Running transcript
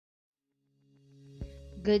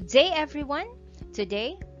Good day, everyone!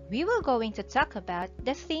 Today, we will going to talk about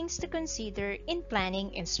the things to consider in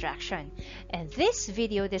planning instruction. And this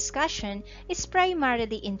video discussion is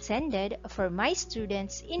primarily intended for my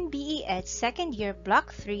students in BE Ed second year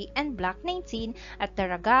Block 3 and Block 19 at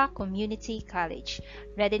Taraga Community College.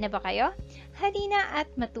 Ready na ba kayo? Halina at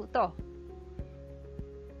matuto!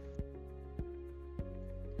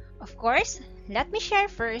 Of course, let me share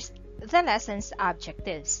first the lesson's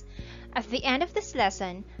objectives. At the end of this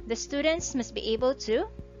lesson, the students must be able to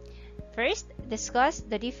first, discuss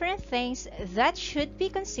the different things that should be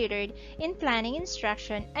considered in planning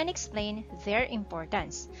instruction and explain their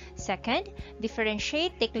importance. Second,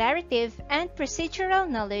 differentiate declarative and procedural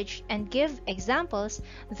knowledge and give examples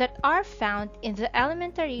that are found in the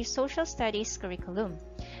elementary social studies curriculum.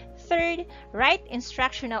 Third, write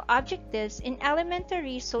instructional objectives in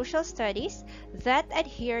elementary social studies that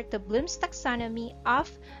adhere to Bloom's taxonomy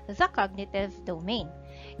of the cognitive domain.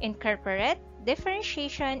 Incorporate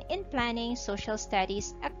differentiation in planning social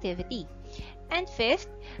studies activity. And fifth,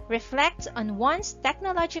 reflect on one's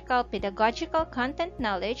technological pedagogical content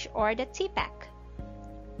knowledge or the TPAC.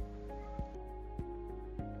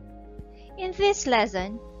 In this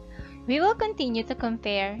lesson, we will continue to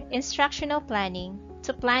compare instructional planning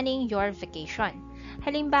to planning your vacation.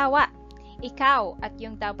 Halimbawa, ikaw at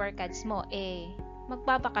yung tabarkads mo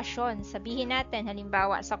magbabakasyon, sabihin natin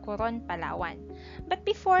halimbawa sa Coron, Palawan. But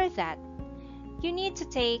before that, you need to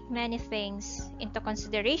take many things into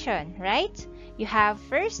consideration, right? You have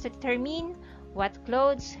first to determine what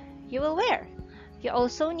clothes you will wear. You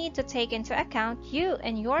also need to take into account you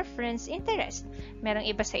and your friends' interest. Merong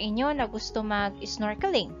iba sa inyo na gusto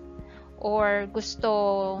mag-snorkeling or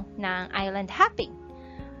gusto ng island hopping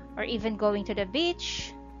or even going to the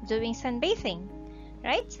beach, doing sunbathing,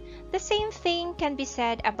 right? The same thing can be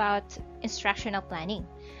said about instructional planning.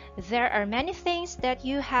 There are many things that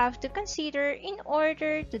you have to consider in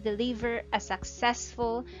order to deliver a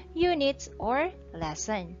successful unit or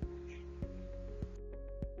lesson.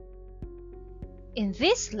 In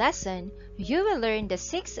this lesson, you will learn the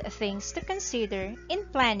 6 things to consider in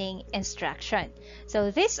planning instruction.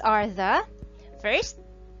 So these are the first,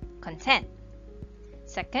 content.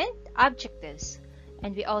 Second, objectives.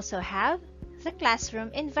 And we also have the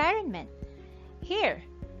classroom environment. Here,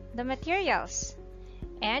 the materials.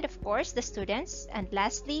 And of course, the students. And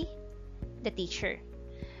lastly, the teacher.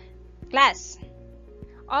 Class.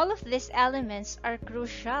 All of these elements are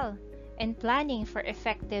crucial in planning for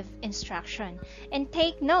effective instruction. And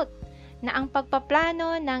take note na ang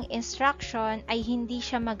pagpaplano ng instruction ay hindi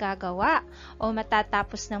siya magagawa o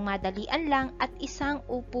matatapos ng madalian lang at isang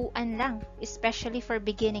upuan lang, especially for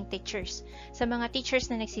beginning teachers. Sa mga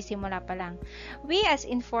teachers na nagsisimula pa lang. We as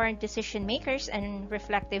informed decision makers and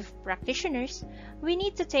reflective practitioners, we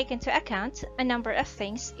need to take into account a number of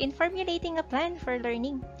things in formulating a plan for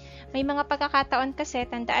learning. May mga pagkakataon kasi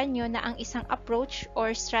tandaan nyo na ang isang approach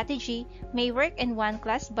or strategy may work in one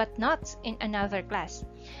class but not in another class.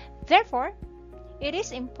 Therefore, it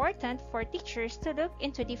is important for teachers to look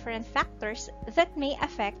into different factors that may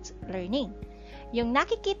affect learning. Yung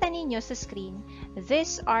nakikita ninyo sa screen,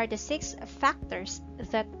 these are the 6 factors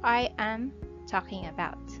that I am talking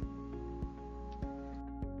about.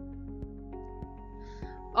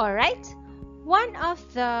 Alright, one of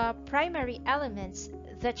the primary elements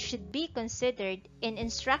that should be considered in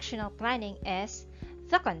instructional planning is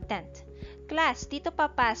the content. Class, dito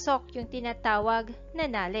papasok yung tinatawag na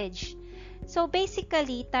knowledge. So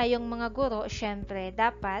basically, tayong mga guro, syempre,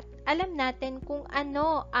 dapat alam natin kung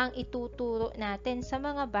ano ang ituturo natin sa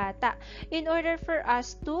mga bata in order for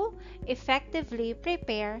us to effectively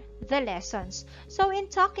prepare the lessons. So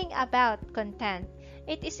in talking about content,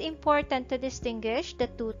 it is important to distinguish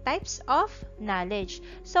the 2 types of knowledge.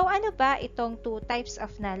 So ano ba itong 2 types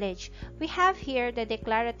of knowledge? We have here the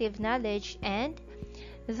declarative knowledge and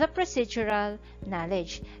the procedural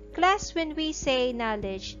knowledge. Class, when we say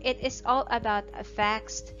knowledge, it is all about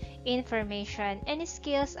facts, information, and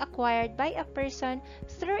skills acquired by a person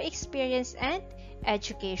through experience and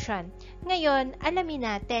education. Ngayon, alamin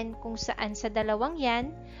natin kung saan sa dalawang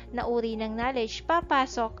yan na uri ng knowledge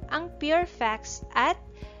papasok ang pure facts at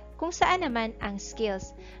kung saan naman ang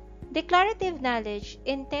skills. Declarative knowledge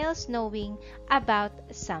entails knowing about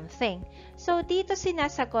something. So, dito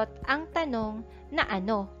sinasagot ang tanong na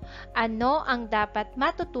ano. Ano ang dapat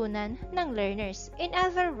matutunan ng learners? In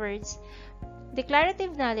other words,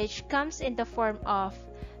 declarative knowledge comes in the form of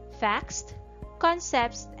facts,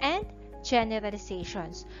 concepts, and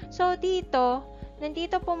generalizations. So, dito,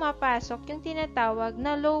 nandito pumapasok yung tinatawag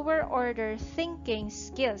na lower order thinking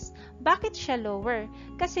skills. Bakit siya lower?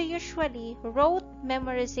 Kasi usually, rote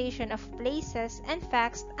memorization of places and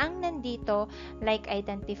facts ang nandito, like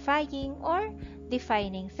identifying or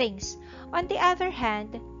defining things. On the other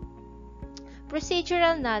hand,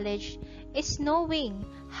 procedural knowledge is knowing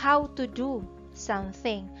how to do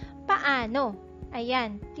something. Paano?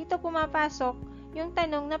 Ayan, dito pumapasok yung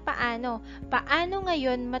tanong na paano. Paano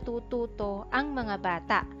ngayon matututo ang mga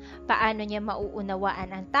bata? Paano niya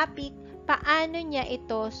mauunawaan ang topic? Paano niya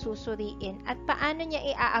ito susuriin? At paano niya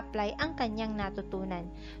i-apply ang kanyang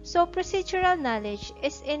natutunan? So, procedural knowledge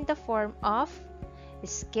is in the form of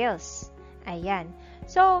skills. Ayan.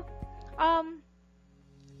 So,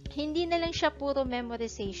 hindi na lang siya puro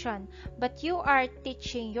memorization, but you are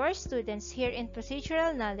teaching your students here in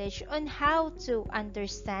procedural knowledge on how to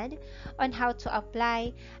understand, on how to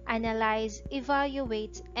apply, analyze,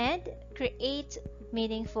 evaluate, and create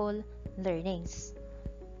meaningful learnings.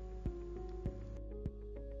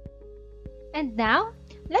 And now,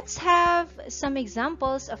 let's have some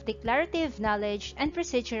examples of declarative knowledge and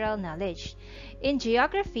procedural knowledge. In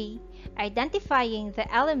geography, identifying the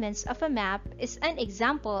elements of a map is an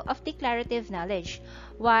example of declarative knowledge,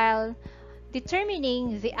 while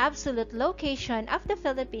determining the absolute location of the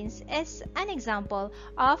Philippines is an example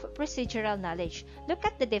of procedural knowledge. Look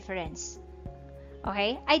at the difference.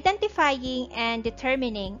 Okay? Identifying and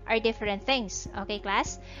determining are different things. Okay,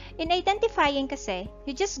 class? In identifying kasi,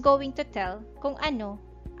 you're just going to tell kung ano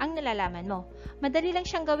ang nalalaman mo. Madali lang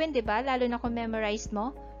siyang gawin, di ba? Lalo na kung memorized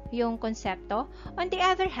mo yung konsepto. On the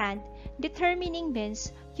other hand, determining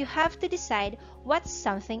means you have to decide what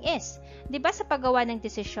something is. Di ba sa paggawa ng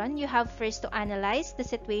decision, you have first to analyze the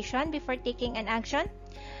situation before taking an action?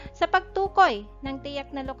 Sa pagtukoy ng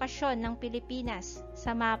tiyak na lokasyon ng Pilipinas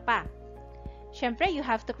sa mapa, syempre, you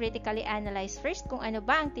have to critically analyze first kung ano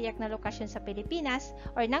ba ang tiyak na lokasyon sa Pilipinas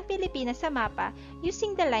or ng Pilipinas sa mapa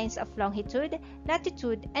using the lines of longitude,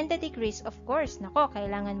 latitude, and the degrees, of course. Nako,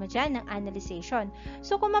 kailangan mo dyan ng analyzation.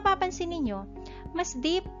 So, kung mapapansin ninyo, mas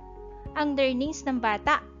deep ang learnings ng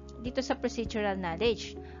bata dito sa procedural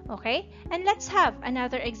knowledge. Okay? And let's have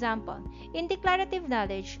another example. In declarative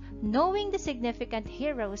knowledge, knowing the significant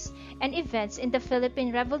heroes and events in the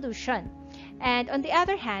Philippine Revolution. And on the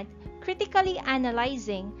other hand, critically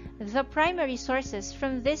analyzing the primary sources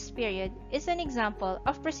from this period is an example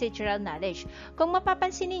of procedural knowledge. Kung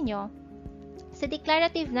mapapansin niyo, sa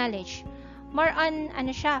declarative knowledge, more on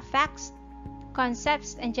facts,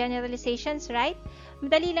 concepts, and generalizations, right?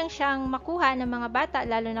 Madali lang siyang makuha ng mga bata,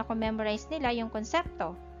 lalo na kung memorize nila yung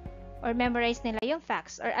konsepto or memorize nila yung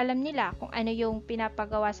facts or alam nila kung ano yung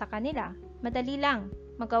pinapagawa sa kanila. Madali lang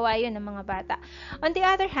magawa yun ng mga bata. On the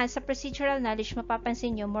other hand, sa procedural knowledge,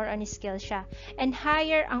 mapapansin nyo, more on skill siya. And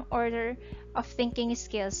higher ang order of thinking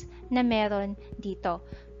skills na meron dito.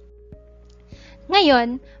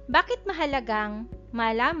 Ngayon, bakit mahalagang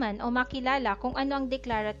malaman o makilala kung ano ang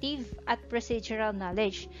declarative at procedural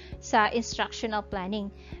knowledge sa instructional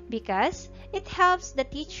planning? Because it helps the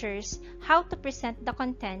teachers how to present the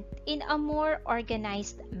content in a more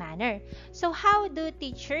organized manner. So how do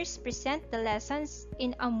teachers present the lessons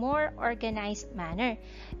in a more organized manner?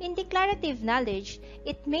 In declarative knowledge,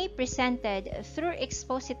 it may be presented through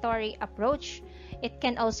expository approach. It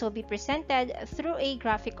can also be presented through a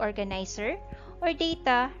graphic organizer or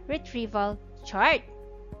data retrieval chart.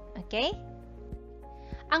 Okay?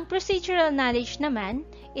 Ang procedural knowledge naman,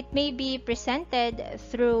 it may be presented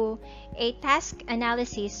through a task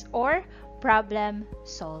analysis or problem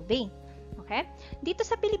solving. Okay? Dito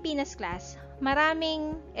sa Pilipinas class,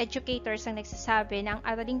 maraming educators ang nagsasabi na ang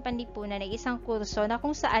Araling Panlipunan ay isang kurso na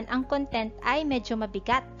kung saan ang content ay medyo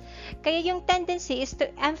mabigat. Kaya yung tendency is to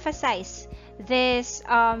emphasize this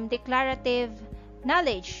declarative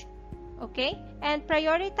knowledge. Okay? And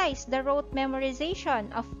prioritize the rote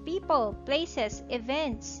memorization of people, places,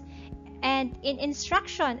 events, and in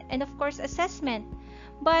instruction and of course assessment.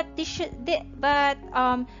 But this should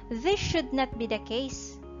not be the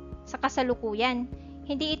case sa kasalukuyan.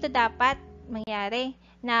 Hindi ito dapat mangyari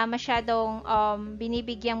na masyadong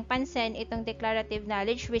binibigyang pansin itong declarative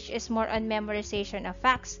knowledge, which is more on memorization of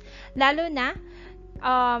facts. Lalo na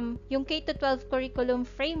yung K-12 curriculum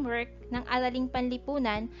framework ng Araling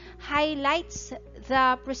Panlipunan highlights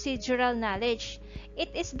the procedural knowledge. It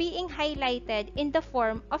is being highlighted in the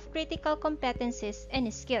form of critical competencies and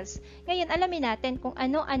skills. Ngayon, alamin natin kung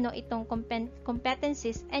ano-ano itong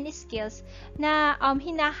competencies and skills na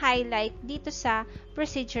hina-highlight dito sa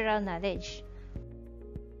procedural knowledge.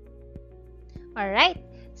 Alright,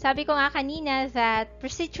 Sabi ko nga kanina that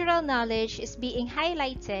procedural knowledge is being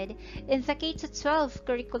highlighted in the K-12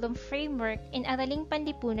 curriculum framework in Araling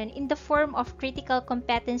Panlipunan in the form of critical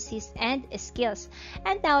competencies and skills.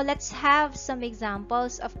 And now, let's have some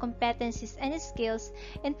examples of competencies and skills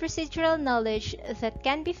in procedural knowledge that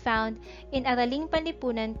can be found in Araling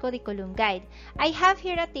Panlipunan Curriculum Guide. I have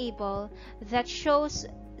here a table that shows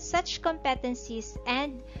such competencies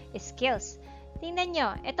and skills. Tingnan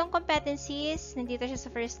nyo, itong competencies, nandito siya sa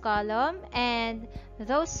first column, and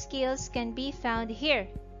those skills can be found here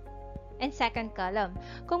in second column.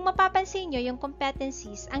 Kung mapapansin nyo, yung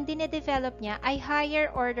competencies, ang dinedevelop niya ay higher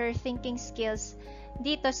order thinking skills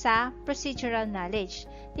dito sa procedural knowledge.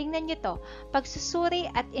 Tingnan nyo to, pagsusuri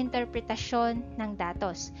at interpretasyon ng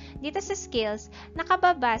datos. Dito sa skills,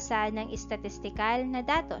 nakababasa ng statistical na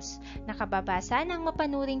datos, nakababasa ng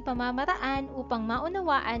mapanuring pamamaraan upang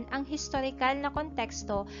maunawaan ang historical na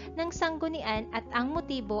konteksto ng sanggunian at ang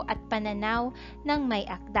motibo at pananaw ng may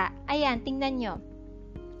akda. Ayan, tingnan nyo.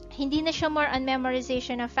 Hindi na siya more on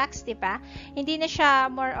memorization of facts, di ba? Hindi na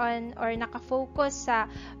siya more on or nakafocus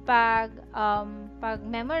sa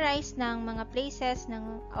pag-memorize ng mga places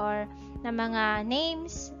or ng mga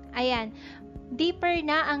names. Ayan, deeper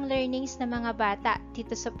na ang learnings ng mga bata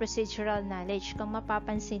dito sa procedural knowledge kung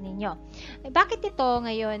mapapansin ninyo. Bakit ito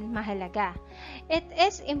ngayon mahalaga? It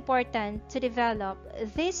is important to develop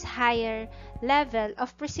this higher level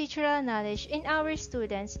of procedural knowledge in our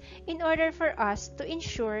students in order for us to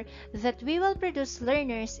ensure that we will produce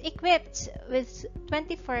learners equipped with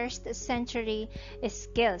 21st century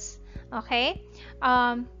skills. Okay?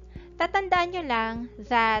 Tatandaan nyo lang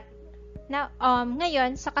that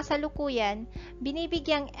ngayon, sa kasalukuyan,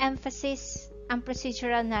 binibigyang emphasis ang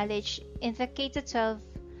procedural knowledge in the K-12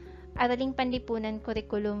 Araling Panlipunan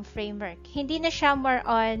Curriculum Framework. Hindi na siya more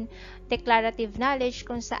on declarative knowledge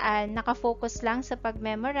kung saan nakafocus lang sa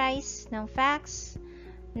pag-memorize ng facts,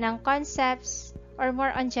 ng concepts, or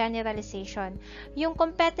more on generalization. Yung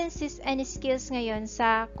competencies and skills ngayon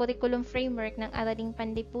sa curriculum framework ng Araling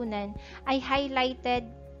Panlipunan ay highlighted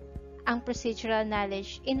ang procedural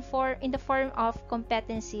knowledge in the form of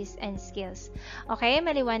competencies and skills. Okay,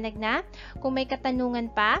 maliwanag na. Kung may katanungan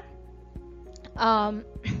pa,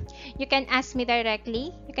 you can ask me directly,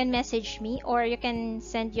 you can message me, or you can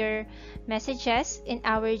send your messages in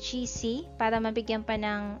our GC para mabigyan pa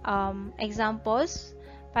ng examples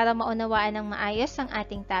para maunawaan ng maayos ang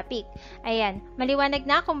ating topic. Ayan, maliwanag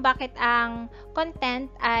na kung bakit ang content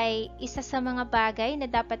ay isa sa mga bagay na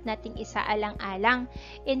dapat nating isaalang-alang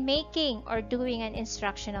in making or doing an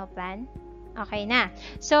instructional plan. Okay na.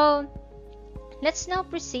 So, let's now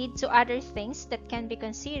proceed to other things that can be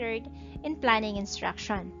considered in planning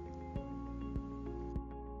instruction.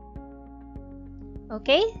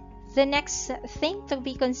 Okay? The next thing to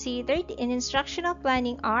be considered in instructional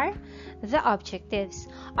planning are the objectives.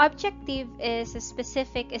 Objective is a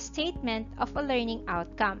specific statement of a learning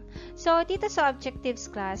outcome. So, dito sa objectives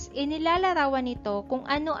class, inilalarawan nito kung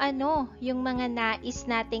ano-ano yung mga nais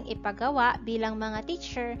nating ipagawa bilang mga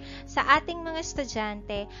teacher sa ating mga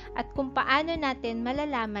estudyante at kung paano natin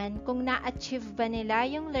malalaman kung na-achieve ba nila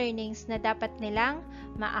yung learnings na dapat nilang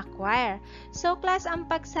ma-acquire. So, class, ang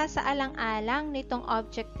pagsasaalang-alang nitong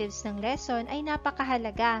objectives ng lesson ay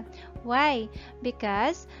napakahalaga. Why?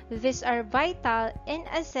 Because these are vital in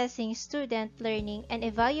assessing student learning and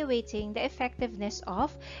evaluating the effectiveness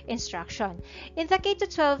of instruction. In the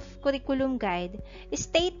K-12 Curriculum Guide,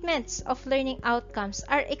 statements of learning outcomes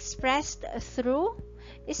are expressed through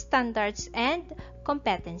standards and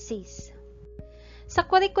competencies. Sa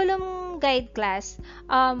curriculum guide class,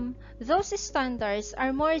 those standards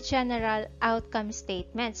are more general outcome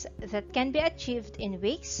statements that can be achieved in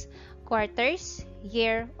weeks, quarters,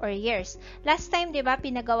 year, or years. Last time, di ba,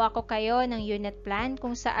 pinagawa ko kayo ng unit plan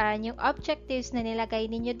kung saan yung objectives na nilagay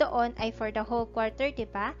ninyo doon ay for the whole quarter, di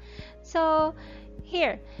ba? So,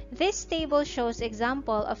 here, this table shows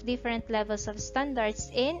example of different levels of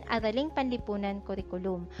standards in Araling Panlipunan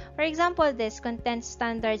Curriculum. For example, this content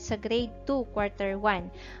standards sa grade 2, quarter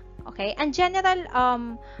 1. Okay? Ang general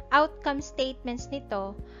outcome statements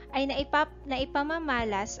nito ay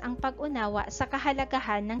naipamamalas ang pag-unawa sa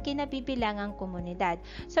kahalagahan ng kinabibilangang komunidad.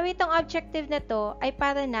 So, itong objective na to ay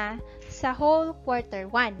para na sa whole quarter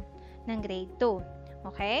 1 ng grade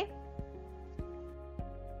 2. Okay?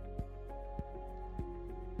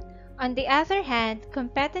 On the other hand,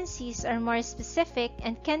 competencies are more specific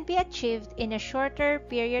and can be achieved in a shorter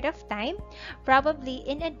period of time, probably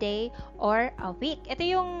in a day or a week. Ito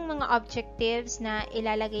yung mga objectives na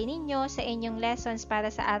ilalagay ninyo sa inyong lessons para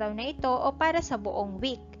sa araw na ito o para sa buong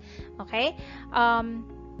week. Okay?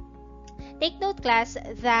 Take note, class,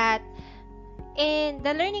 that And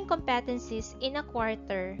the learning competencies in a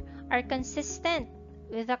quarter are consistent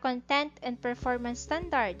with the content and performance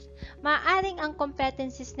standards. Maaaring ang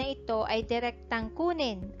competencies na ito ay direktang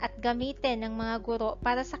kunin at gamitin ng mga guro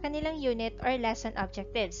para sa kanilang unit or lesson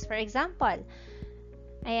objectives. For example,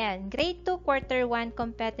 ayan, Grade 2 Quarter 1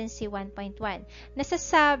 Competency 1.1.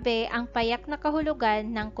 Nasasabi ang payak na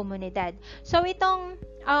kahulugan ng komunidad. So, itong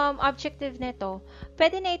objective nito,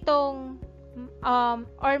 pwede na itong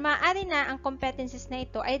or maaari na ang competencies na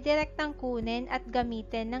ito ay direktang kunin at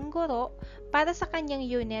gamitin ng guro para sa kanyang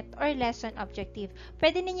unit or lesson objective.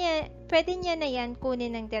 Pwede niya na yan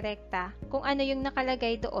kunin ng direkta kung ano yung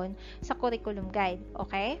nakalagay doon sa curriculum guide.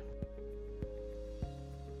 Okay?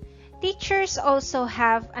 Teachers also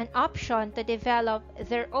have an option to develop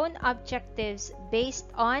their own objectives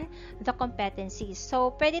based on the competencies.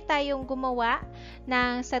 So, pwede tayong gumawa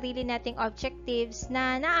ng sarili nating objectives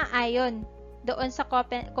na naaayon doon sa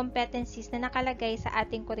competencies na nakalagay sa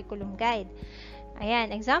ating curriculum guide.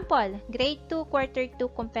 Ayan, example, Grade 2, Quarter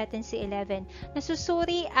 2, Competency 11.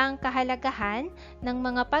 Nasusuri ang kahalagahan ng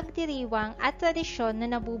mga pagdiriwang at tradisyon na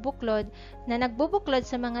nagbubuklod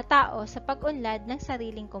sa mga tao sa pag-unlad ng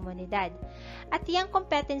sariling komunidad. At yung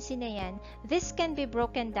competency na yan, this can be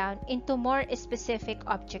broken down into more specific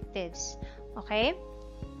objectives. Okay?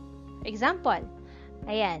 Example,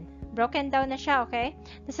 ayan, broken down na siya, okay?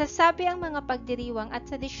 Nasasabi ang mga pagdiriwang at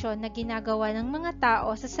tradisyon na ginagawa ng mga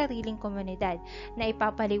tao sa sariling komunidad, na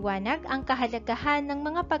ipapaliwanag ang kahalagahan ng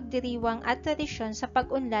mga pagdiriwang at tradisyon sa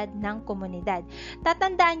pag-unlad ng komunidad.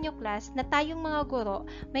 Tatandaan nyo, class, na tayong mga guro,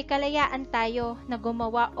 may kalayaan tayo na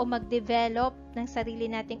gumawa o mag-develop ng sarili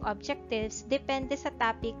nating objectives depende sa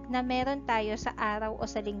topic na meron tayo sa araw o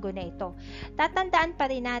sa linggo na ito. Tatandaan pa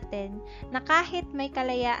rin natin na kahit may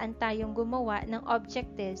kalayaan tayong gumawa ng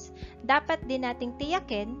objectives, dapat din nating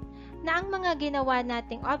tiyakin na ang mga ginawa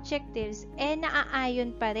nating objectives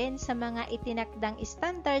naaayon pa rin sa mga itinakdang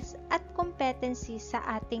standards at competencies sa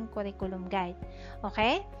ating curriculum guide.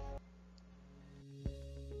 Okay?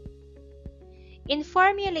 In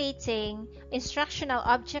formulating instructional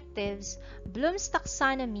objectives, Bloom's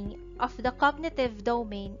taxonomy of the cognitive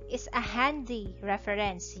domain is a handy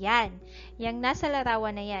reference. Yan. Yang nasa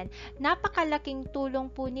larawan na yan. Napakalaking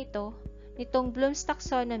tulong po nitong Bloom's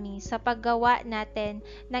taxonomy sa paggawa natin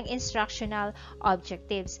ng instructional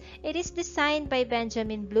objectives. It is designed by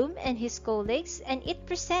Benjamin Bloom and his colleagues, and it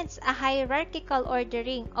presents a hierarchical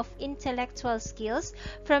ordering of intellectual skills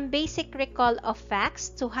from basic recall of facts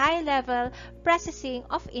to high-level processing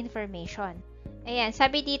of information. Ayan,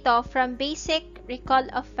 sabi dito, from basic recall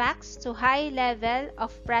of facts to high level of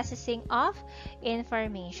processing of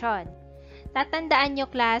information. Tatandaan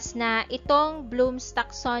nyo, class, na itong Bloom's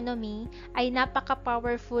taxonomy ay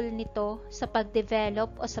napaka-powerful nito sa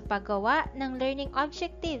pag-develop o sa paggawa ng learning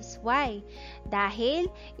objectives. Why?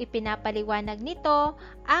 Dahil ipinapaliwanag nito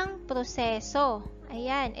ang proseso.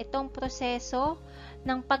 Ayan, itong proseso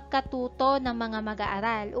ng pagkatuto ng mga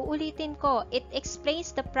mag-aaral. Uulitin ko, it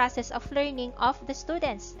explains the process of learning of the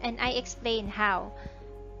students, and I explain how.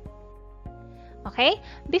 Okay?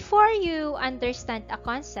 Before you understand a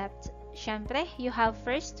concept, syempre, you have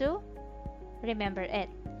first to remember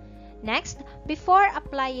it. Next, before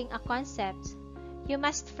applying a concept, you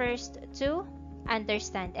must first to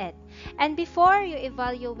understand it. And before you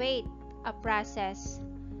evaluate a process,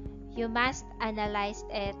 you must analyze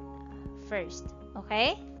it first.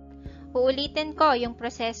 Okay? Uulitin ko yung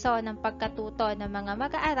proseso ng pagkatuto ng mga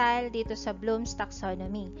mag-aaral dito sa Bloom's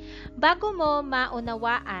taxonomy. Bago mo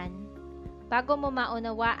maunawaan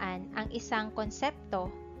ang isang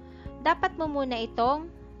konsepto, dapat mo muna itong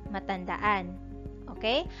matandaan.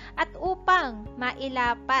 Okay? At upang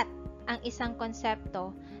mailapat ang isang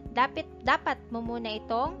konsepto, dapat mo muna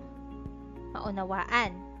itong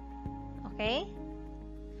maunawaan. Okay?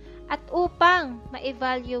 At upang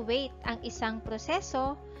ma-evaluate ang isang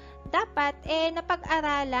proseso, dapat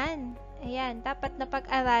napag-aralan. Ayan, dapat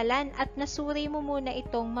napag-aralan at nasuri mo muna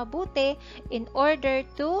itong mabuti in order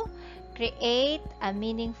to create a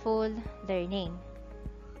meaningful learning.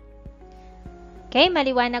 Okay,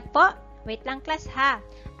 maliwanag po. Wait lang, class, ha.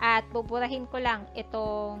 At buburahin ko lang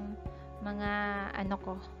itong mga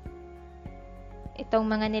itong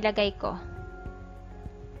mga nilagay ko.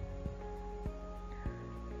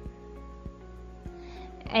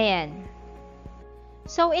 Ayan.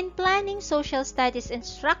 So, in planning social studies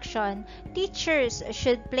instruction, teachers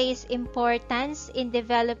should place importance in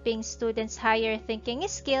developing students' higher thinking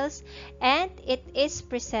skills, and it is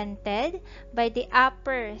presented by the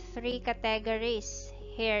upper three categories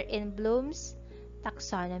here in Bloom's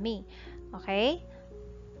taxonomy. Okay?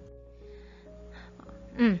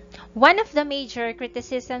 Mm. One of the major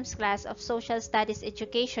criticisms class of social studies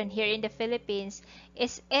education here in the Philippines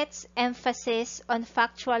is its emphasis on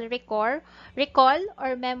factual recall or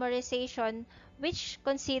memorization, which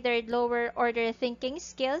considered lower order thinking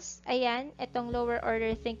skills. Ayan, itong lower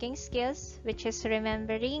order thinking skills, which is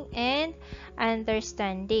remembering and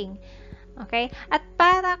understanding. Okay? At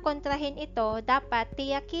para kontrahin ito, dapat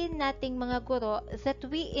tiyakin nating mga guro that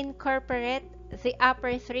we incorporate the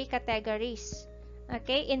upper three categories.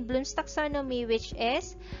 Okay? In Bloom's taxonomy, which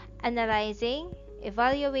is analyzing,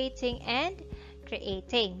 evaluating, and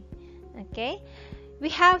creating. Okay? We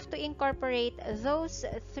have to incorporate those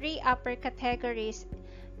three upper categories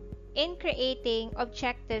in creating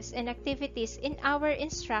objectives and activities in our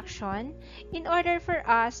instruction in order for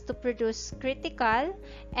us to produce critical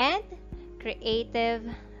and creative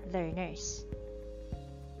learners.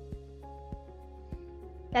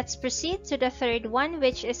 Let's proceed to the third one,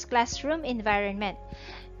 which is classroom environment.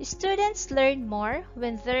 Students learn more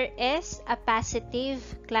when there is a positive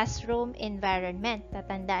classroom environment.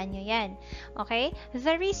 Tatandaan nyo yan. Okay?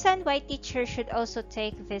 The reason why teachers should also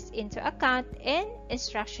take this into account in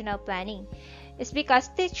instructional planning is because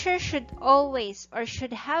teachers should always or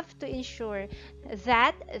should have to ensure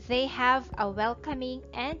that they have a welcoming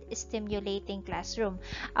and stimulating classroom.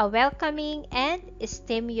 A welcoming and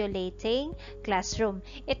stimulating classroom.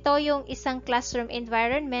 Ito yung isang classroom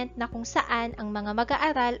environment na kung saan ang mga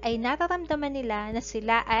mag-aaral ay nararamdaman nila na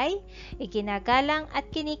sila ay iginagalang at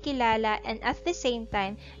kinikilala, and at the same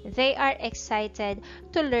time, they are excited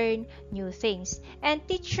to learn new things. And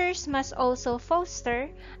teachers must also foster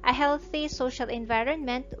a healthy social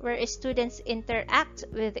environment where students interact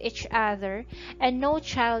with each other and no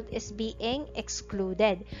child is being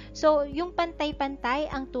excluded. So, yung pantay-pantay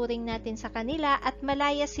ang turing natin sa kanila at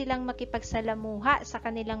malaya silang makipagsalamuha sa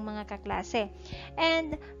kanilang mga kaklase.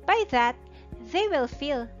 And by that, they will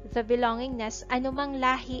feel the belongingness, anumang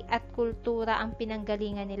lahi at kultura ang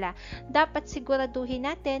pinanggalingan nila. Dapat siguraduhin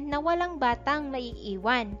natin na walang batang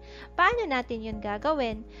maiiwan. Paano natin yun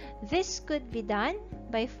gagawin? This could be done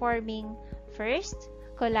by forming, first,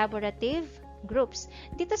 collaborative groups.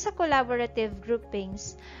 Dito sa collaborative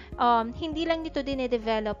groupings, hindi lang dito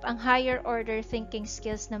dine-develop ang higher order thinking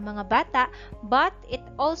skills ng mga bata, but it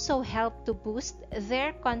also help to boost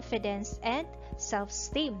their confidence and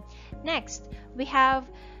self-esteem. Next, we have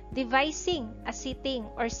devising a sitting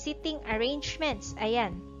or sitting arrangements.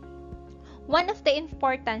 Ayan. One of the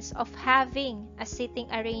importance of having a sitting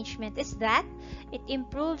arrangement is that it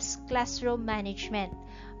improves classroom management.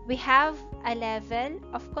 We have a level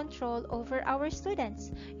of control over our students.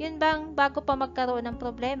 Yun bang bago pa magkaroon ng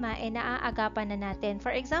problema, naaagapan na natin. For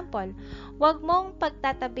example, wag mong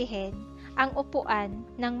pagtatabihin ang upuan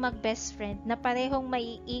ng mag-best friend na parehong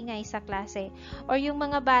maiingay sa klase, or yung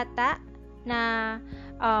mga bata na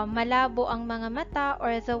malabo ang mga mata,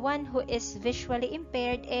 or the one who is visually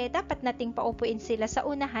impaired, dapat nating paupuin sila sa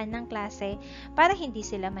unahan ng klase para hindi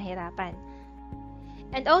sila mahirapan.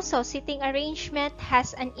 And also, sitting arrangement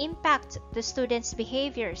has an impact to students'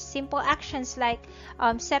 behaviors. Simple actions like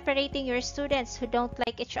separating your students who don't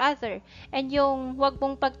like each other, and yung wag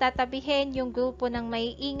mong pagtatabihin yung grupo ng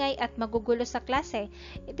maiingay at magugulo sa klase,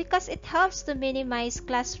 because it helps to minimize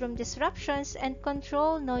classroom disruptions and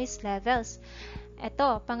control noise levels.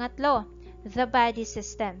 Ito, pangatlo, the buddy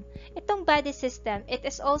system. Itong buddy system, it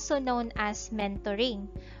is also known as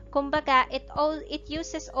mentoring. Kumbaga, it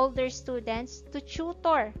uses older students to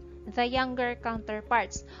tutor the younger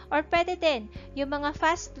counterparts. Or pwede din, yung mga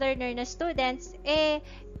fast learner na students,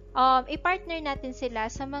 i-partner natin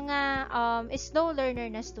sila sa mga slow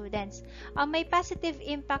learner na students. May positive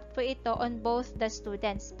impact po ito on both the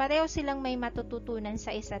students. Pareho silang may matututunan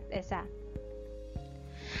sa isa't isa.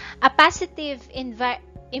 A positive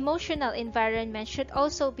emotional environment should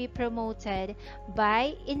also be promoted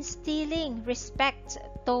by instilling respect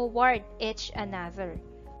toward each another.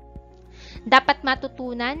 Dapat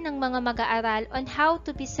matutunan ng mga mag-aaral on how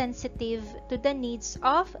to be sensitive to the needs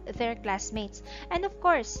of their classmates. And of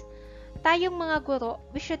course, tayong mga guro,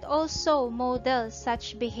 we should also model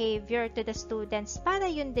such behavior to the students para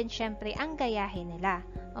yun din syempre ang gayahin nila.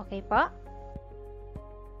 Okay po?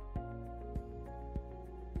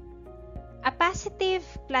 A positive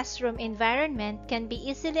classroom environment can be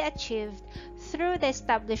easily achieved through the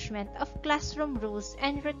establishment of classroom rules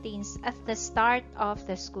and routines at the start of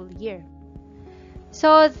the school year.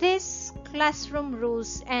 So these classroom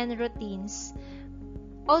rules and routines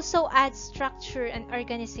also add structure and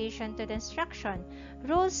organization to the instruction.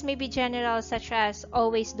 Rules may be general, such as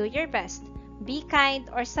always do your best, Be kind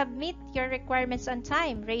or submit your requirements on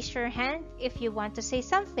time. Raise your hand if you want to say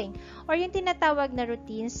something. Or yung tinatawag na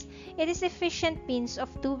routines, it is efficient means of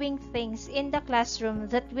doing things in the classroom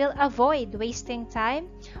that will avoid wasting time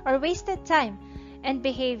or wasted time and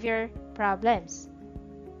behavior problems.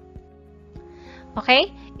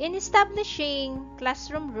 Okay, in establishing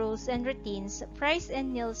classroom rules and routines, Price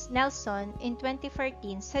and Nelson in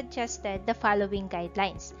 2014 suggested the following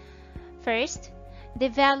guidelines. First,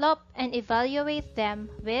 develop and evaluate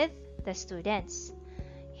them with the students.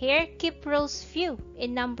 Here, keep rules few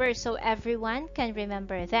in number so everyone can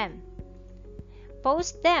remember them.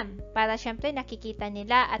 Post them para syempre nakikita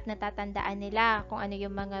nila at natatandaan nila kung ano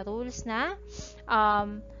yung mga rules na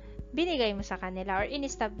binigay mo sa kanila or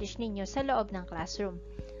in-establish ninyo sa loob ng classroom.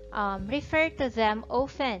 Refer to them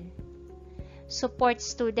often. Support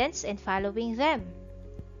students in following them.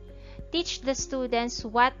 Teach the students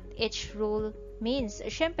what each rule means.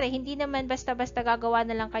 Siyempre, hindi naman basta-basta gagawa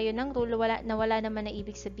na lang kayo ng rule wala naman na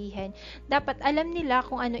ibig sabihin. Dapat alam nila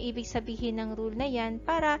kung ano ibig sabihin ng rule na yan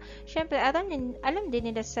para siyempre alam din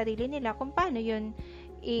nila sa sarili nila kung paano yun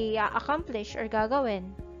i-accomplish or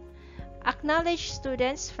gagawin. Acknowledge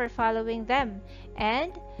students for following them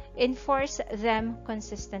and enforce them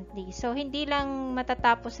consistently. So, hindi lang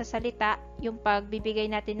matatapos sa salita yung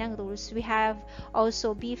pagbibigay natin ng rules. We have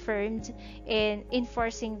also be firm in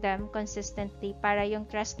enforcing them consistently para yung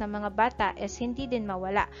trust ng mga bata is hindi din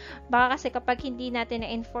mawala. Baka kasi kapag hindi natin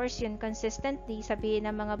na-enforce yun consistently,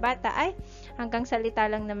 sabihin ng mga bata, ay, hanggang salita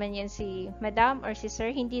lang naman yan si madam or si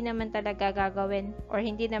sir, hindi naman talaga gagawin or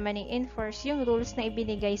hindi naman i-enforce yung rules na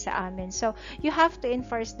ibinigay sa amin. So, you have to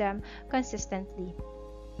enforce them consistently.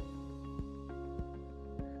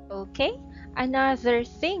 Okay, another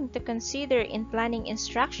thing to consider in planning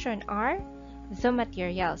instruction are the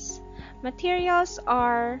materials. Materials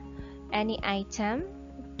are any item,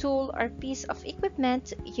 tool, or piece of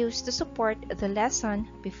equipment used to support the lesson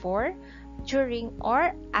before, during,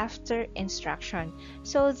 or after instruction.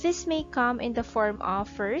 So this may come in the form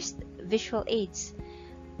of first, visual aids.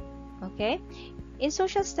 Okay, in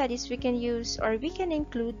social studies we can use or we can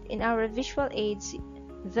include in our visual aids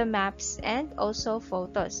the maps and also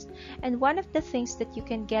photos. And one of the things that you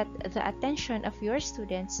can get the attention of your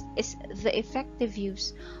students is the effective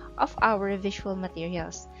use of our visual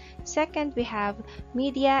materials. Second, we have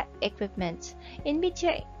media equipment. In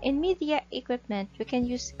media equipment, we can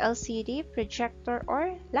use LCD, projector,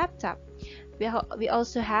 or laptop. We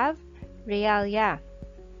also have realia.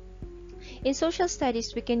 In social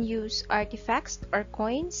studies, we can use artifacts or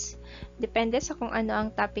coins. Depende sa kung ano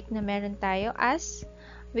ang topic na meron tayo as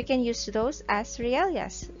we can use those as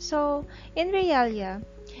realias. So, in realia,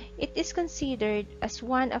 it is considered as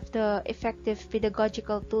one of the effective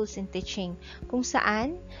pedagogical tools in teaching, kung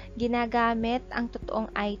saan ginagamit ang totoong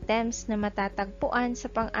items na matatagpuan sa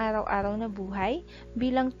pang-araw-araw na buhay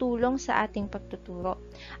bilang tulong sa ating pagtuturo.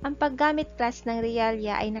 Ang paggamit class ng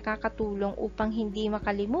realia ay nakakatulong upang hindi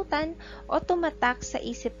makalimutan o tumatak sa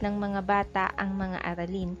isip ng mga bata ang mga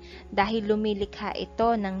aralin dahil lumilikha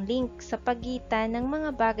ito ng link sa pagitan ng mga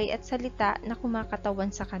bagay at salita na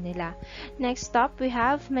kumakatawan sa kanila. Next up, we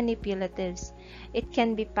have manipulatives. It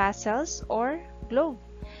can be puzzles or globe.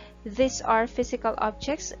 These are physical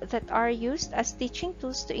objects that are used as teaching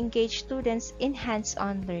tools to engage students in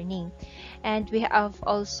hands-on learning. And we have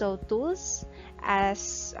also tools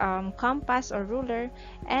as compass or ruler.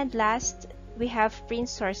 And last, we have print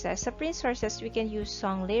sources. Sa print sources, we can use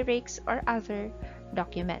song lyrics or other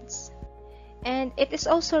documents. And it is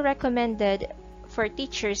also recommended for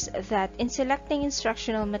teachers that in selecting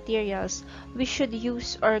instructional materials, we should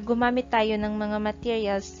use or gumamit tayo ng mga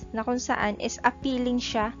materials na kung saan is appealing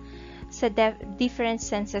siya sa different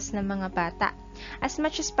senses ng mga bata. As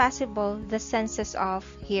much as possible, the senses of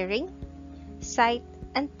hearing, sight,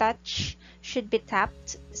 and touch should be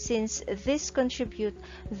tapped since this contribute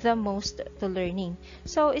the most to learning.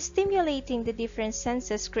 So, stimulating the different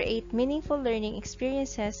senses create meaningful learning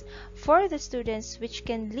experiences for the students which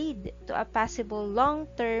can lead to a possible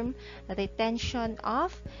long-term retention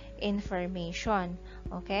of information.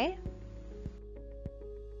 Okay?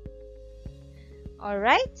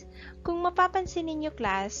 Alright? Kung mapapansin ninyo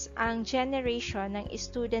class, ang generation ng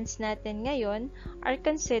students natin ngayon are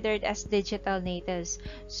considered as digital natives.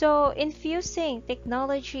 So, infusing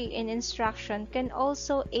technology in instruction can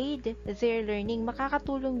also aid their learning.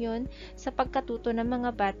 Makakatulong yun sa pagkatuto ng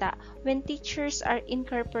mga bata when teachers are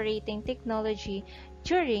incorporating technology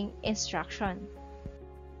during instruction.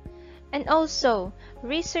 And also,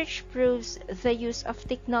 research proves the use of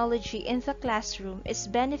technology in the classroom is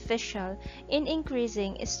beneficial in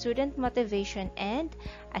increasing student motivation and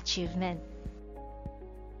achievement.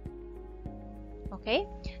 Okay?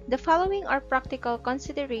 The following are practical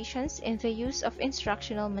considerations in the use of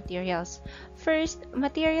instructional materials. First,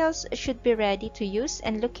 materials should be ready to use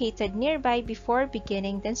and located nearby before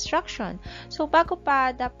beginning the instruction. So, bago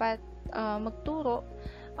pa dapat magturo,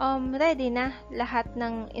 ready na lahat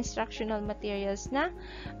ng instructional materials na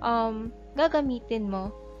gagamitin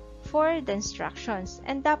mo for the instructions.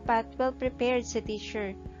 And dapat well-prepared sa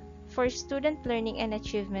teacher for student learning and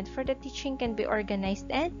achievement, for the teaching can be organized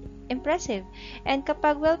and impressive. And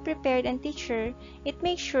kapag well-prepared ang teacher, it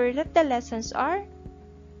makes sure that the lessons are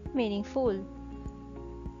meaningful.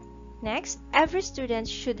 Next, every student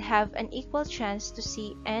should have an equal chance to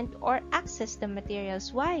see and or access the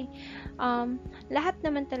materials. Why? Lahat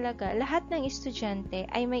naman talaga, lahat ng estudyante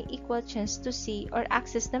ay may equal chance to see or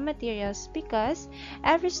access the materials because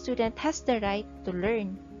every student has the right to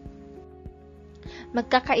learn.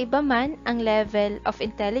 Magkakaiba man ang level of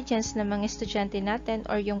intelligence ng mga estudyante natin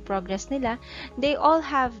or yung progress nila, they all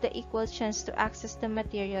have the equal chance to access the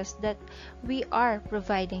materials that we are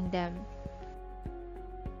providing them.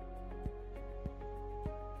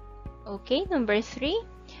 Okay, number 3,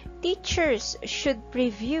 teachers should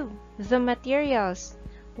preview the materials.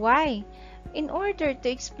 Why? In order to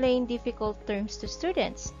explain difficult terms to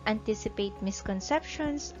students, anticipate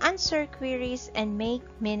misconceptions, answer queries, and make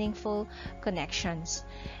meaningful connections.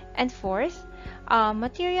 And fourth,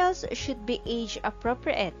 materials should be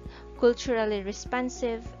age-appropriate, culturally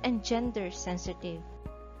responsive, and gender-sensitive.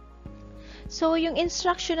 So, yung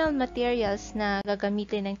instructional materials na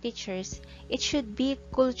gagamitin ng teachers, it should be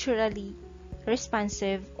culturally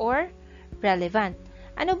responsive or relevant.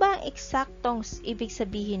 Ano ba ang eksaktong ibig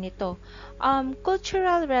sabihin nito?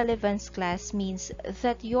 Cultural relevance class means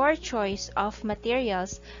that your choice of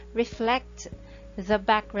materials reflect the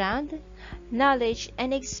background, knowledge,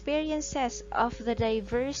 and experiences of the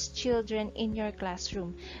diverse children in your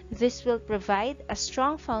classroom. This will provide a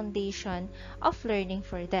strong foundation of learning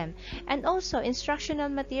for them. And also,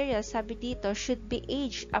 instructional materials, sabi dito, should be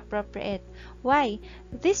age-appropriate. Why?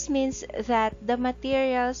 This means that the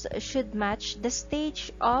materials should match the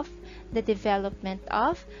stage of the development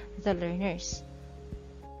of the learners.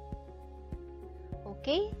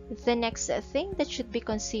 Okay, the next thing that should be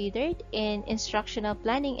considered in instructional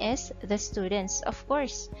planning is the students, of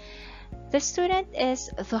course. The student is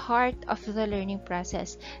the heart of the learning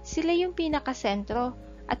process. Sila yung pinakasentro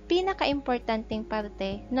at pinaka-importanting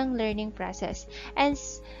parte ng learning process. And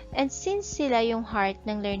since sila yung heart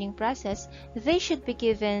ng learning process, they should be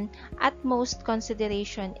given utmost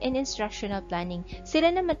consideration in instructional planning. Sila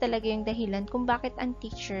naman talaga yung dahilan kung bakit ang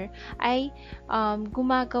teacher ay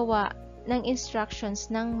gumagawa ng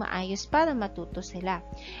instructions ng maayos para matuto sila.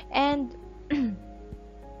 And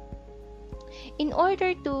in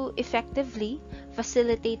order to effectively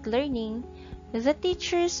facilitate learning, the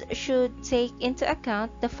teachers should take into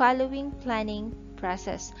account the following planning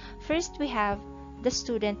process. First, we have the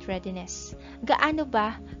student readiness. Gaano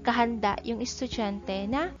ba kahanda yung estudyante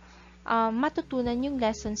na matutunan yung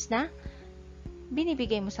lessons na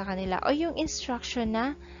binibigay mo sa kanila o yung instruction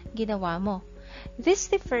na ginawa mo? This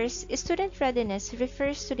differs. Student readiness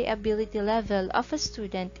refers to the ability level of a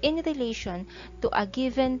student in relation to a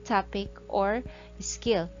given topic or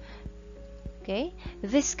skill. Okay?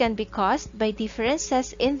 This can be caused by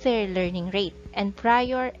differences in their learning rate and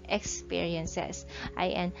prior experiences.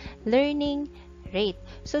 Ayan, learning rate.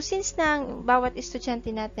 So, since nang bawat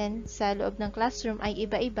estudyante natin sa loob ng classroom ay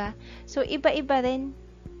iba-iba, so iba-iba rin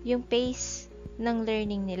yung pace ng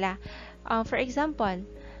learning nila. For example,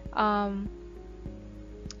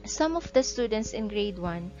 some of the students in grade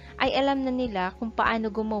 1 ay alam na nila kung paano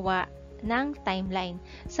gumawa ng timeline.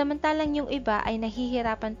 Samantalang yung iba ay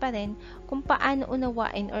nahihirapan pa rin kung paano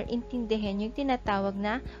unawain or intindihin yung tinatawag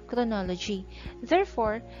na chronology.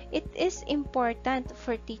 Therefore, it is important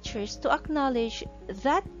for teachers to acknowledge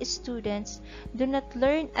that students do not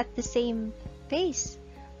learn at the same pace.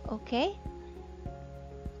 Okay?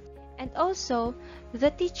 And also, the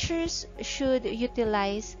teachers should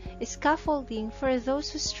utilize scaffolding for those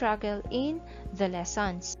who struggle in the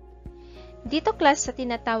lessons. Dito class sa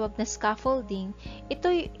tinatawag na scaffolding, ito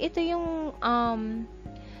yung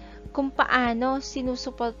kung paano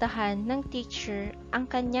sinusuportahan ng teacher ang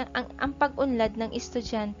pag-unlad ng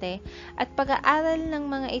estudyante at pag-aaral ng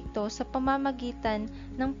mga ito sa pamamagitan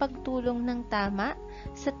ng pagtulong ng tama,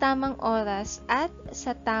 sa tamang oras at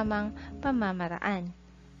sa tamang pamamaraan.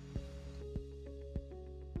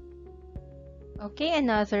 Okay,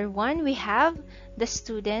 another one, we have the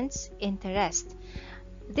student's interest.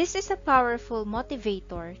 This is a powerful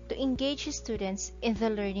motivator to engage students in the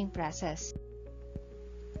learning process.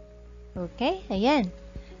 Okay, ayan.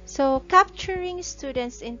 So, capturing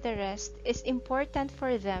students' interest is important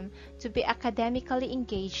for them to be academically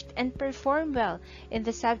engaged and perform well in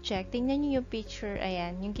the subject. Tingnan niyo yung picture,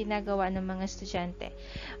 ayan, yung ginagawa ng mga estudyante.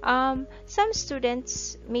 Some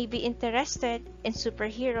students may be interested in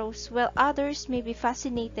superheroes while others may be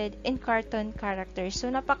fascinated in cartoon characters.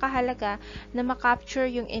 So, napakahalaga na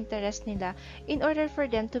makapture yung interest nila in order for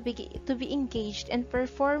them to be engaged and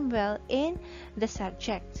perform well in the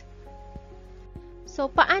subject. So,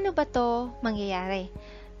 paano ba to mangyayari?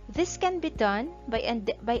 This can be done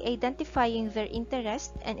by identifying their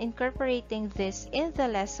interest and incorporating this in the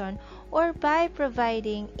lesson or by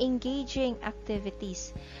providing engaging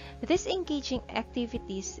activities. These engaging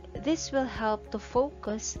activities, this will help to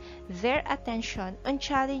focus their attention on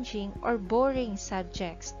challenging or boring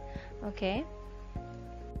subjects. Okay?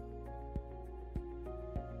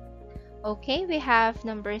 Okay, we have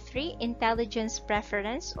number 3, intelligence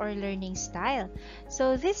preference or learning style.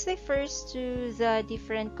 So this refers to the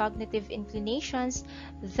different cognitive inclinations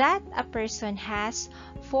that a person has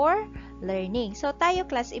for learning. So tayo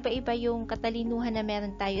class, iba-iba yung katalinuhan na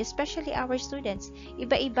meron tayo, especially our students.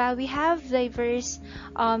 Iba-iba, we have diverse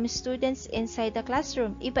students inside the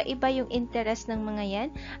classroom. Iba-iba yung interest ng mga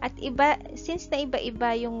yan. At since na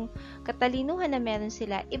iba-iba yung katalinuhan na meron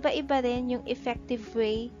sila, iba-iba rin yung effective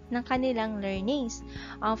way ng kanilang learnings.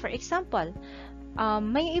 For example,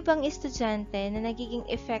 may ibang estudyante na nagiging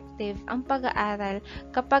effective ang pag-aaral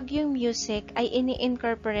kapag yung music ay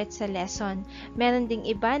ini-incorporate sa lesson. Meron ding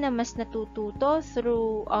iba na mas natututo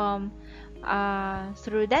through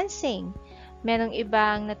dancing. Merong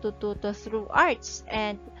ibang natututo through arts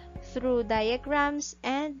and through diagrams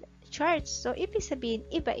and charts. So, ibig sabihin,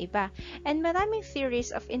 iba-iba. And maraming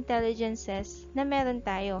theories of intelligences na meron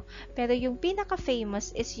tayo. Pero yung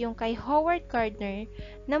pinaka-famous is yung kay Howard Gardner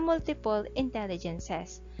na multiple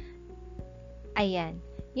intelligences. Ayan.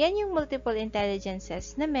 Yan yung multiple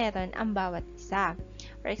intelligences na meron ang bawat isa.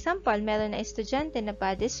 For example, meron na estudyante na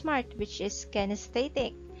body smart, which is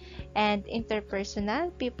kinesthetic, and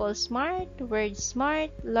interpersonal, people smart, word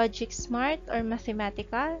smart, logic smart or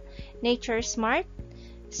mathematical, nature smart,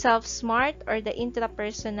 self-smart or the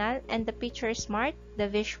intrapersonal, and the picture smart, the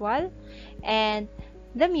visual, and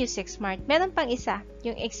the music smart. Meron pang isa,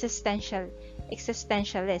 yung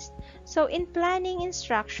existentialist. So, in planning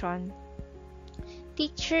instruction,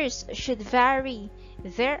 teachers should vary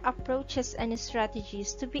their approaches and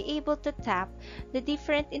strategies to be able to tap the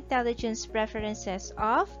different intelligence preferences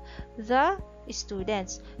of the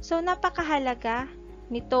students. So, napakahalaga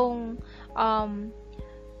nitong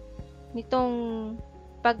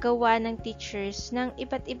paggawa ng teachers ng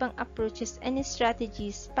iba't ibang approaches and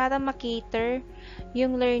strategies para makater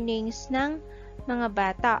yung learnings ng mga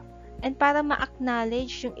bata and para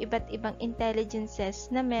ma-acknowledge yung iba't ibang intelligences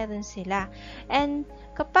na meron sila. And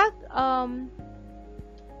kapag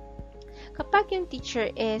yung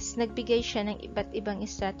teacher is nagbigay siya ng iba't ibang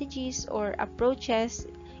strategies or approaches,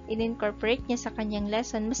 in-incorporate niya sa kanyang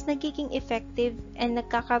lesson, mas nagiging effective and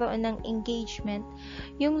nagkakaroon ng engagement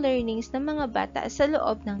yung learnings ng mga bata sa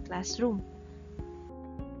loob ng classroom.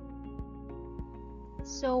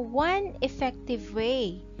 So, one effective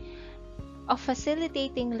way of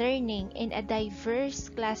facilitating learning in a diverse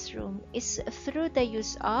classroom is through the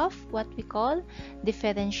use of what we call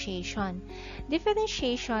differentiation.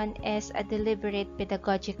 Differentiation is a deliberate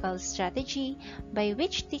pedagogical strategy by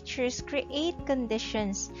which teachers create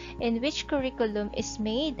conditions in which curriculum is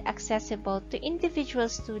made accessible to individual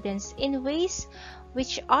students in ways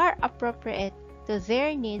which are appropriate to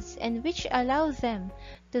their needs and which allow them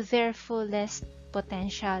to their fullest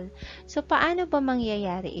potential. So, paano ba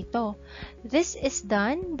mangyayari ito? This is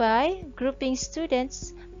done by grouping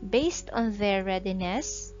students based on their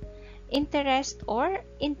readiness, interest, or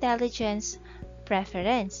intelligence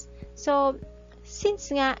preference. So,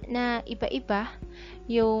 since nga na iba-iba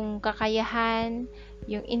yung kakayahan,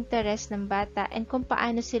 yung interest ng bata, and kung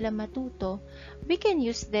paano sila matuto, we can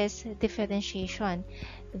use this differentiation.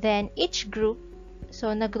 Then, each group, so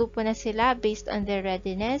nagrupo na sila based on their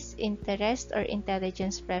readiness, interest, or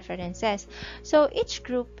intelligence preferences. So, each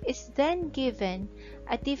group is then given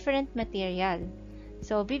a different material.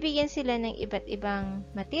 So, bibigyan sila ng iba't ibang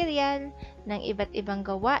material, ng iba't ibang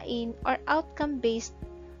gawain, or outcome based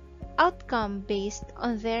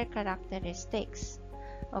on their characteristics.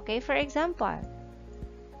 Okay, for example,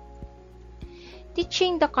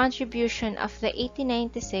 teaching the contribution of the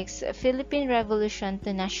 1896 Philippine Revolution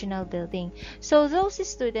to national building. So those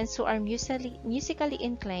students who are musically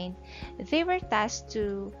inclined, they were tasked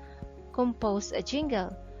to compose a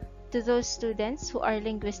jingle. To those students who are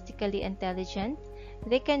linguistically intelligent,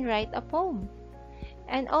 they can write a poem.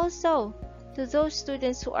 And also, to those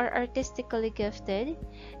students who are artistically gifted,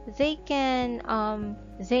 they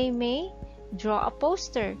may draw a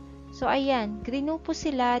poster. So, ayan, grinupo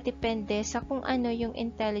sila depende sa kung ano yung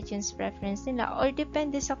intelligence preference nila or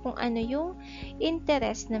depende sa kung ano yung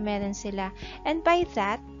interest na meron sila. And by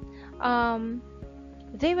that,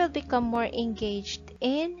 they will become more engaged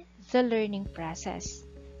in the learning process.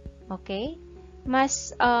 Okay?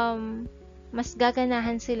 Mas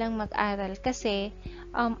gaganahan silang mag-aral kasi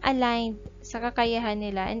aligned sa kakayahan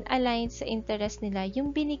nila and aligned sa interest nila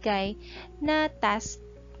yung binigay na task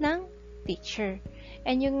ng teacher.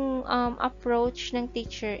 And yung approach ng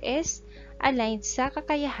teacher is aligned sa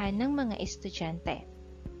kakayahan ng mga estudyante.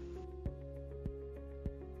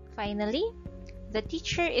 Finally, the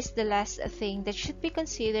teacher is the last thing that should be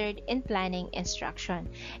considered in planning instruction.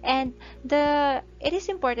 And it is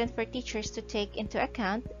important for teachers to take into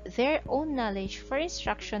account their own knowledge for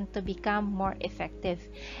instruction to become more effective.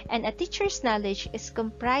 And a teacher's knowledge is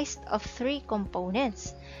comprised of 3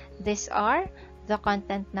 components. These are the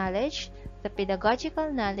content knowledge, the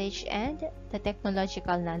pedagogical knowledge, and the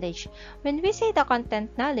technological knowledge. When we say the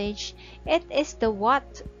content knowledge, it is the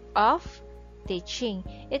what of teaching.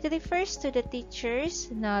 It refers to the teacher's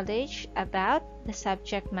knowledge about the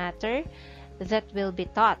subject matter that will be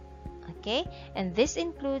taught. Okay? And this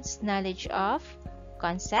includes knowledge of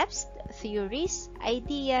concepts, theories,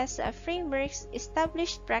 ideas, frameworks,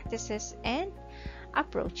 established practices, and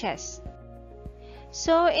approaches.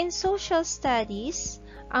 So, in social studies,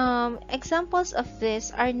 examples of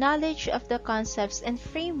this are knowledge of the concepts and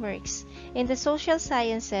frameworks in the social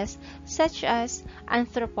sciences such as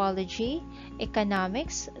anthropology,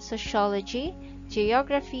 economics, sociology,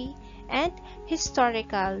 geography, and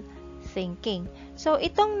historical thinking. So,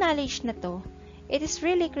 itong knowledge na to, it is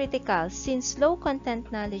really critical since low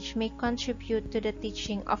content knowledge may contribute to the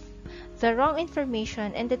teaching of the wrong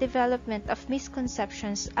information and the development of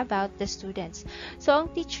misconceptions about the students. So,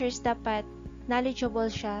 ang teachers dapat knowledgeable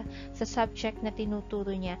siya sa subject na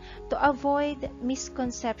tinuturo niya to avoid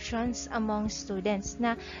misconceptions among students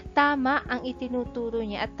na tama ang itinuturo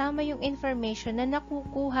niya at tama yung information na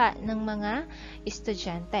nakukuha ng mga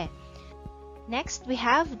estudyante. Next, we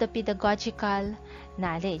have the pedagogical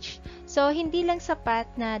knowledge. So, hindi lang sapat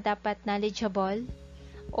na dapat knowledgeable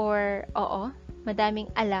or madaming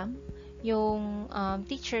alam yung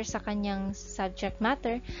teacher sa kanyang subject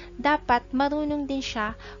matter, dapat marunong din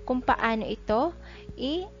siya kung paano ito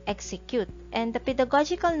i-execute. And the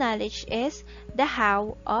pedagogical knowledge is the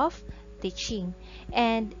how of teaching.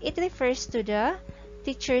 And it refers to the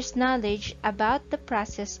teacher's knowledge about the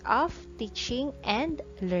process of teaching and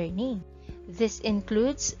learning. This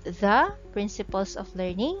includes the principles of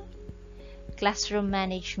learning, classroom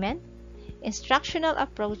management, instructional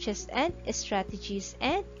approaches and strategies,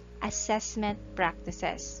 and assessment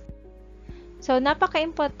practices. So,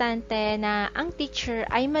 napaka-importante na ang teacher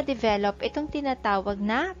ay ma-develop itong tinatawag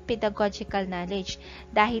na pedagogical knowledge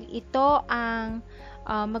dahil ito ang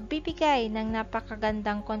magbibigay ng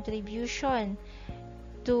napakagandang contribution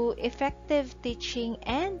to effective teaching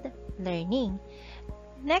and learning.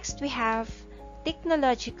 Next, we have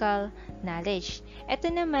technological knowledge.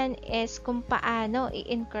 Ito naman is kung paano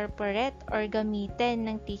i-incorporate or gamitin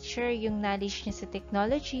ng teacher yung knowledge niya sa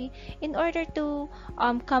technology in order to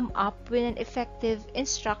come up with an effective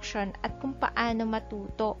instruction at kung paano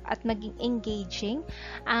matuto at maging engaging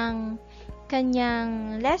ang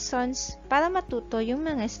kanyang lessons para matuto yung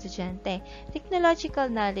mga estudyante.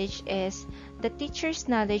 Technological knowledge is the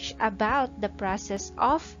teacher's knowledge about the process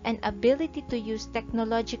of and ability to use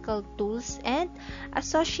technological tools and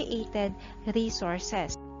associated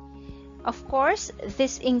resources. Of course,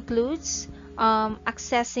 this includes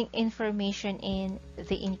accessing information in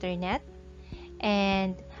the internet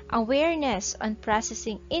and awareness on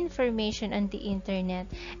processing information on the internet,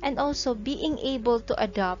 and also being able to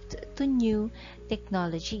adapt to new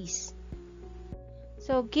technologies.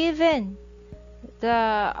 So given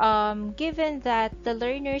that the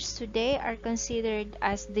learners today are considered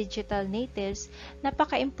as digital natives,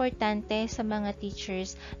 napaka-importante sa mga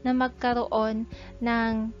teachers na magkaroon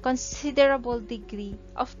ng considerable degree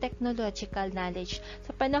of technological knowledge.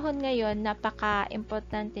 Sa panahon ngayon,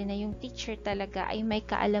 napaka-importante na yung teacher talaga ay may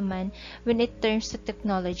kaalaman when it turns to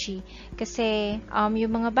technology. Kasi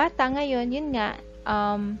yung mga bata ngayon, yun nga,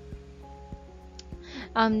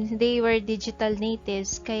 they were digital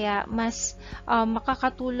natives, kaya mas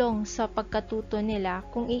makakatulong sa pagkatuto nila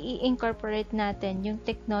kung i-incorporate natin yung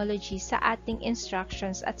technology sa ating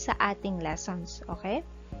instructions at sa ating lessons. Okay?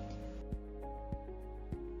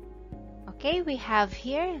 Okay, we have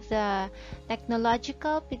here the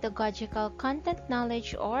technological pedagogical content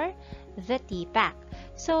knowledge or the TPAC.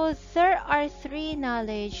 So there are three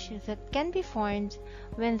knowledge that can be formed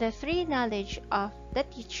when the three knowledge of the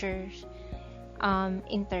teachers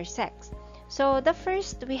intersects. So the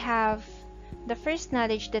first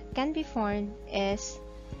knowledge that can be formed is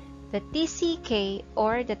the TCK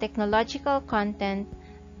or the technological content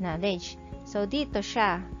knowledge. So dito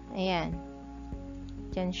siya, ayan,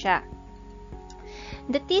 dyan siya.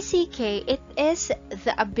 The TCK, it is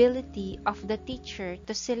the ability of the teacher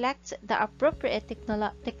to select the appropriate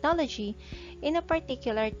technology in a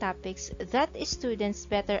particular topics that students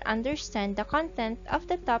better understand the content of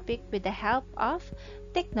the topic with the help of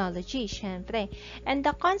technology, syempre. And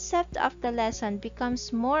the concept of the lesson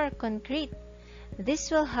becomes more concrete.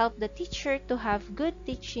 This will help the teacher to have good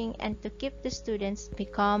teaching and to keep the students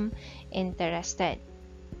become interested.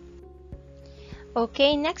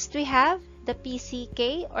 Okay, next we have the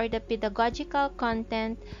PCK or the pedagogical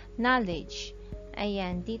content knowledge.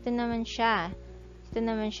 Ayan, dito naman siya. Dito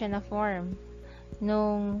naman siya na form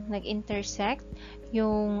nung nag-intersect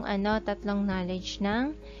yung tatlong knowledge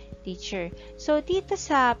ng teacher. So dito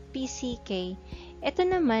sa PCK, ito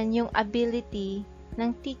naman yung ability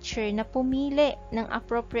ng teacher na pumili ng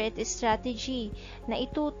appropriate strategy na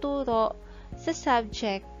ituturo sa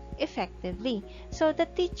subject effectively. So the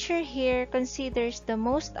teacher here considers the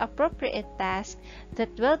most appropriate task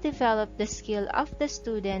that will develop the skill of the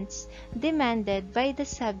students demanded by the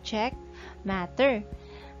subject matter.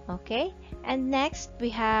 Okay? And next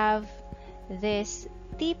we have this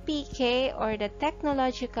TPK or the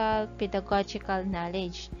technological pedagogical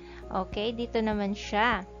knowledge. Okay? Dito naman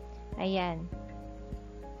siya. Ayan.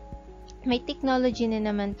 May technology na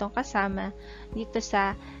naman tong kasama dito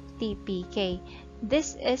sa TPK.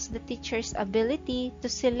 This is the teacher's ability to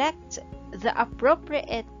select the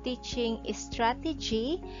appropriate teaching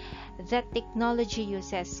strategy that technology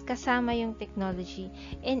uses. Kasama yung technology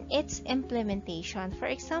in its implementation.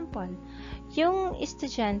 For example, yung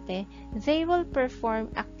estudyante, they will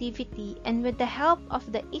perform activity and with the help of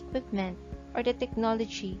the equipment or the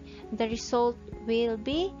technology, the result will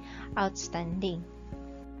be outstanding.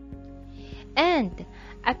 And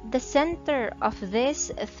at the center of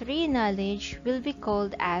this three knowledge will be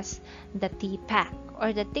called as the TPAC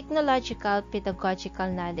or the technological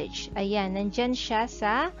pedagogical knowledge. Ayan, nandyan siya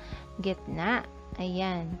sa gitna.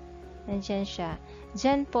 Ayan, nandyan siya.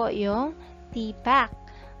 Dyan po yung TPAC.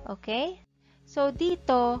 Okay? So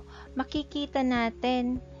dito, makikita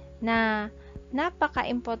natin na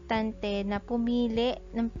napaka-importante na pumili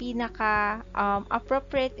ng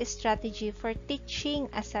pinaka-appropriate strategy for teaching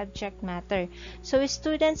a subject matter. So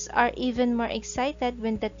students are even more excited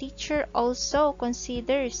when the teacher also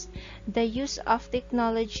considers the use of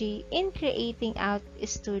technology in creating out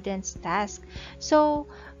students' task. So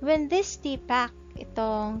when this TPAC,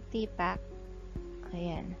 itong TPAC,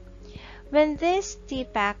 ayan, when this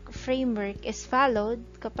TPAC framework is followed,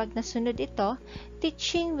 kapag nasunod ito,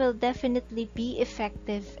 teaching will definitely be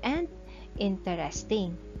effective and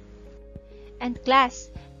interesting. And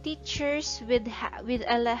class, teachers with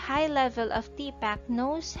a high level of TPAC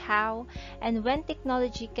knows how and when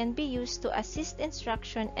technology can be used to assist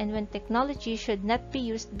instruction and when technology should not be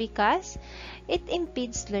used because it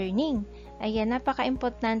impedes learning. Ayan,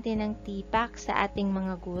 napaka-importante ng TPAC sa ating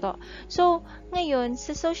mga guro. So, ngayon,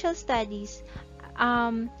 sa social studies,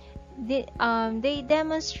 they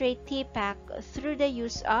demonstrate TPAC through the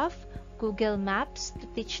use of Google Maps to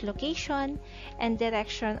teach location and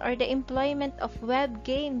direction or the employment of web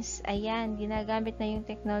games. Ayan, ginagamit na yung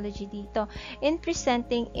technology dito in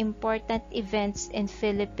presenting important events in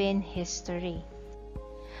Philippine history.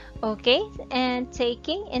 Okay, and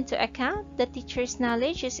taking into account the teacher's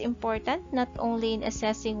knowledge is important not only in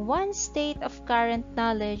assessing one's state of current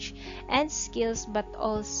knowledge and skills but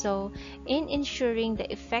also in ensuring the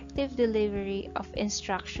effective delivery of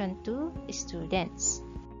instruction to students.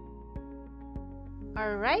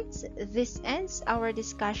 Alright, this ends our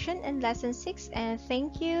discussion in Lesson 6 and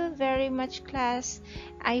thank you very much class.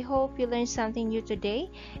 I hope you learned something new today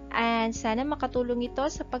and sana makatulong ito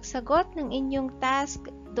sa pagsagot ng inyong task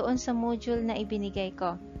doon sa module na ibinigay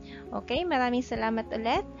ko. Okay, maraming salamat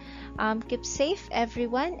ulit. Keep safe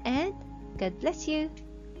everyone and God bless you.